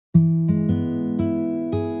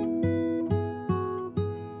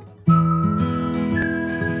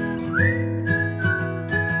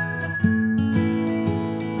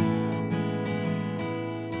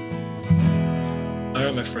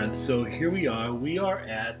everyone, so here we are. We are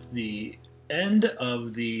at the end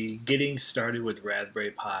of the Getting Started with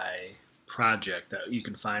Raspberry Pi project that you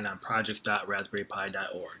can find on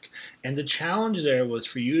projects.raspberrypi.org. And the challenge there was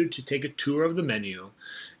for you to take a tour of the menu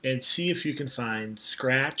and see if you can find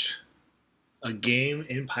Scratch, a game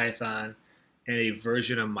in Python, and a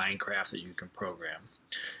version of Minecraft that you can program.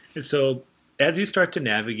 And so as you start to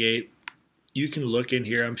navigate, you can look in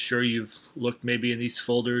here. I'm sure you've looked maybe in these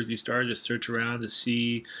folders. You started to search around to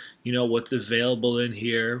see, what's available in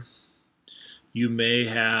here. You may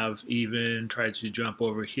have even tried to jump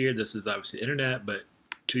over here. This is obviously internet, but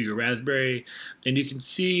to your Raspberry. And you can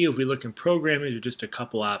see if we look in programming, there's just a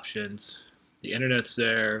couple options. The internet's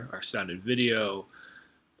there, our sound and video,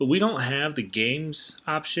 but we don't have the games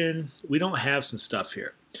option. We don't have some stuff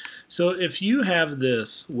here. So if you have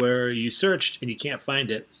this where you searched and you can't find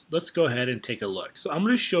it, let's go ahead and take a look. So I'm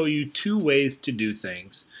going to show you two ways to do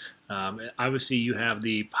things. Obviously you have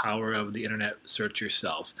the power of the internet search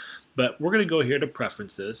yourself, but we're going to go here to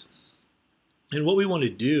preferences. And what we want to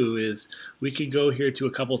do is we could go here to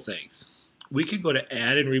a couple things. We could go to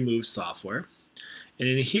add and remove software. And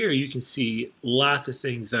in here you can see lots of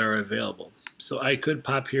things that are available. So I could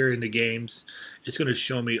pop here into games. It's going to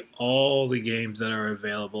show me all the games that are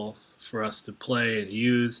available for us to play and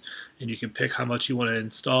use, and you can pick how much you want to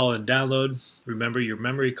install and download. Remember your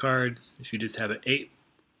memory card. If you just have an 8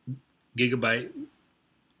 gigabyte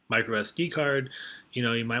micro SD card, you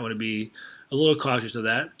might want to be a little cautious of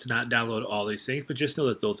that to not download all these things, but just know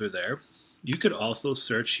that those are there. You could also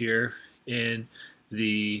search here in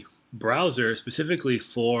the browser specifically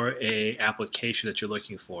for a application that you're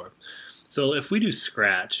looking for. So if we do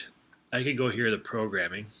Scratch, I could go here to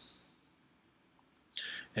programming,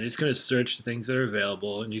 and it's going to search the things that are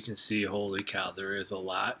available, and you can see, holy cow, there is a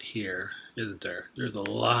lot here, isn't there? There's a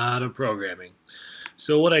lot of programming.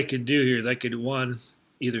 So what I could do here is I could,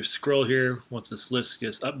 either scroll here once this list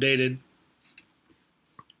gets updated,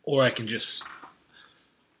 or I can just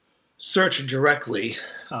search directly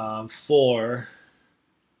for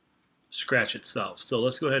Scratch itself. So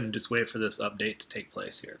let's go ahead and just wait for this update to take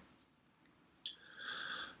place here.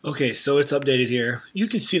 Okay, so it's updated here. You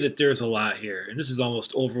can see that there's a lot here, and this is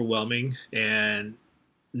almost overwhelming and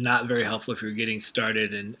not very helpful if you're getting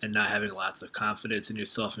started and not having lots of confidence in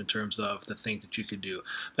yourself in terms of the things that you could do.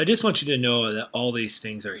 But I just want you to know that all these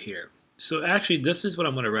things are here. So actually, this is what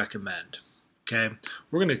I'm going to recommend. Okay,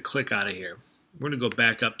 we're going to click out of here. We're going to go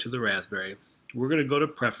back up to the Raspberry. We're going to go to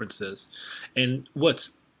Preferences, and what's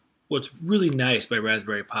really nice by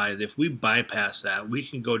Raspberry Pi is if we bypass that, we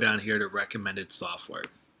can go down here to Recommended Software.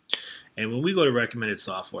 And when we go to recommended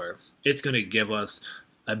software, it's going to give us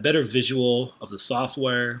a better visual of the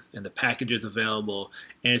software and the packages available,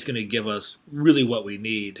 and it's going to give us really what we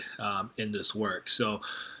need in this work. So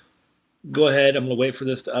go ahead, I'm going to wait for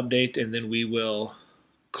this to update, and then we will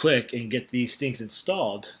click and get these things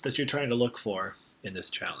installed that you're trying to look for in this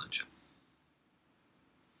challenge.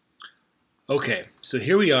 Okay, so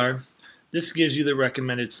here we are. This gives you the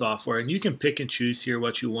recommended software, and you can pick and choose here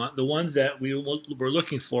what you want. The ones that we're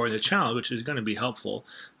looking for in the challenge, which is going to be helpful,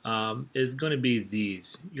 is going to be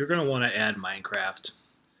these. You're going to want to add Minecraft,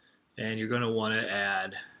 and you're going to want to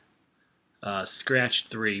add Scratch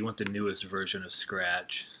 3. You want the newest version of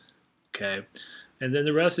Scratch. Okay, and then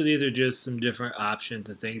the rest of these are just some different options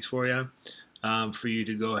and things for you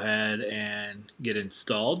to go ahead and get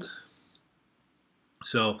installed.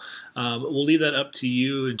 So we'll leave that up to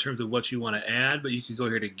you in terms of what you want to add, but you can go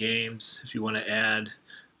here to games if you want to add.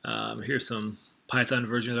 Here's some Python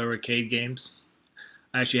versions of arcade games.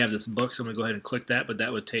 I actually have this book, so I'm going to go ahead and click that, but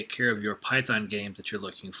that would take care of your Python games that you're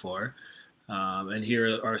looking for. And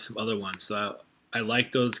here are some other ones. So I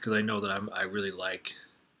like those because I know that I really like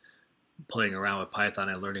playing around with Python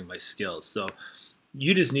and learning my skills. So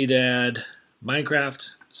you just need to add Minecraft,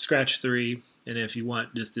 Scratch 3, and if you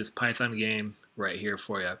want just this Python game, right here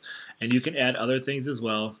for you. And you can add other things as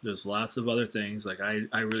well. There's lots of other things. Like I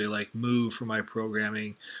really like Move for my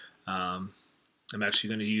programming. I'm actually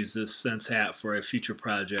going to use this Sense Hat for a future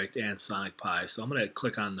project and Sonic Pi. So I'm going to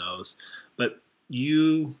click on those. But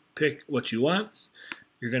you pick what you want.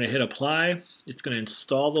 You're going to hit apply. It's going to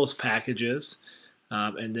install those packages.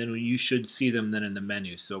 And then you should see them then in the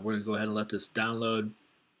menu. So we're going to go ahead and let this download.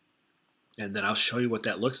 And then I'll show you what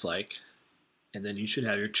that looks like. And then you should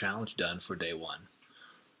have your challenge done for day one.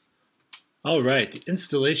 All right, the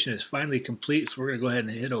installation is finally complete, so we're going to go ahead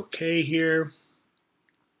and hit OK here.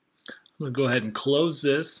 I'm going to go ahead and close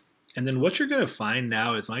this. And then what you're going to find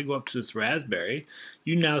now is when I go up to this Raspberry,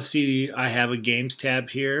 you now see I have a Games tab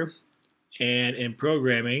here, And in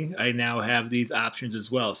programming, I now have these options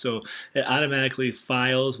as well. So it automatically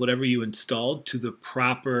files whatever you installed to the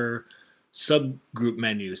proper subgroup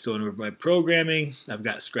menu. So in my programming, I've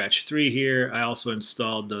got Scratch 3 here. I also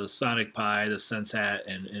installed the Sonic Pi, the SenseHat,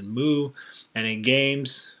 and Moo. And in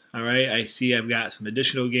games, all right, I see I've got some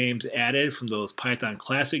additional games added from those Python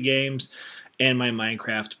Classic games and my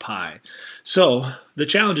Minecraft Pi. So the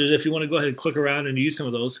challenge is, if you want to go ahead and click around and use some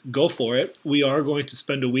of those, go for it. We are going to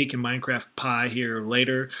spend a week in Minecraft Pi here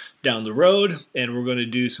later down the road, and we're going to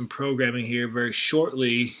do some programming here very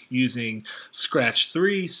shortly using Scratch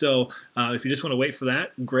 3. So if you just want to wait for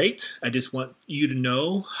that, great. I just want you to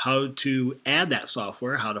know how to add that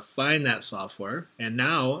software, how to find that software, and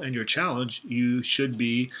now in your challenge, you should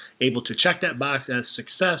be able to check that box as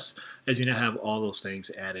success, as you now have all those things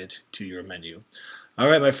added to your menu. All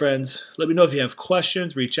right, my friends, let me know if you have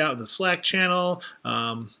questions. Reach out in the Slack channel.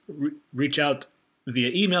 Reach out via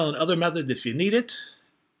email and other methods if you need it.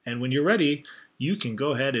 And when you're ready, you can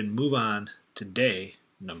go ahead and move on to day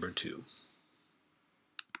number 2.